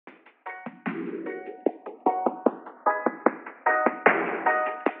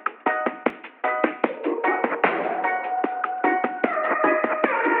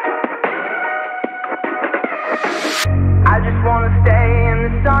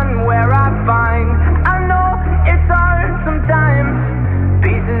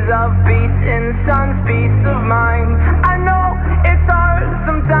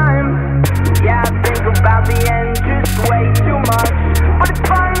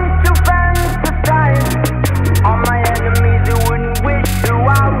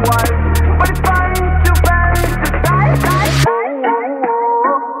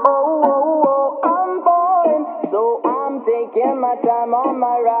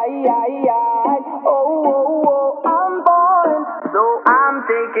ride. Oh, I'm falling, so I'm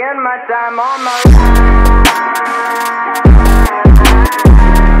taking my time on my ride.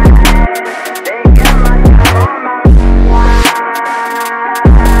 Taking my time on my ride.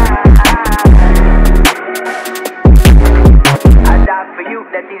 I die for you,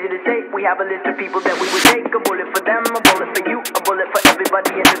 that's easy to say. We have a list of people that we would take. A bullet for them, a bullet for you, a bullet for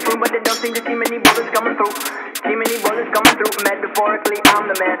everybody in this room. But they don't seem to see many bullets coming through. See many bullets coming through. Metaphorically,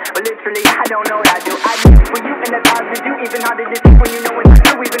 I'm the man, but literally, I don't know what I do. I do for you, and that's hard to do. Even harder to see when you know what to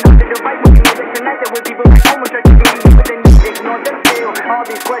do. Even harder to write when you know that tonight there were people like almost try to do you, but then you ignore them still. All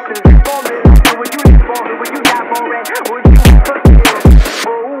these questions are falling. Who would you live for? Who would you die for? And would you fulfill?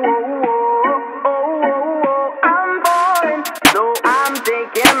 I'm falling, so I'm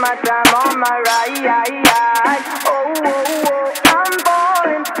taking my time on my ride. I'm falling,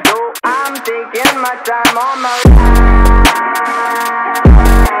 so I'm taking my time on my ride.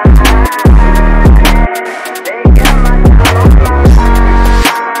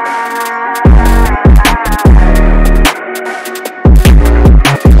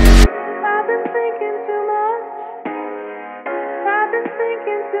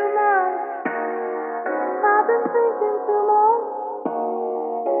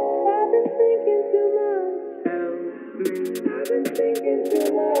 I've been thinking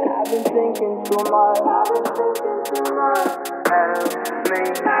too much. Help me.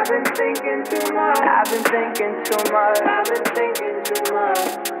 I've been thinking too much. I've been thinking too much. I've been thinking too much.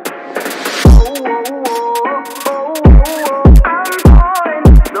 I'm falling,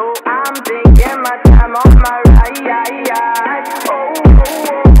 so I'm taking my time on my ride. I'm falling,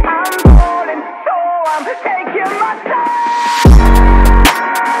 so I'm taking my time.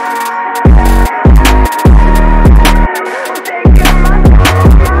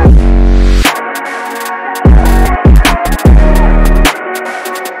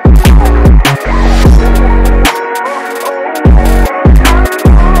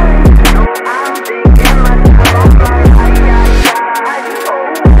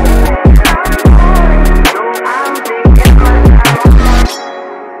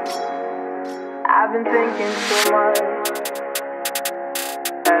 I've been thinking too much.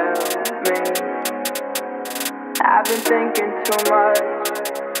 Help me. I've been thinking too much.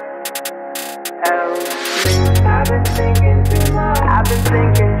 Help me. I've been thinking too much. I've been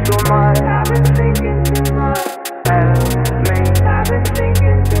thinking too much.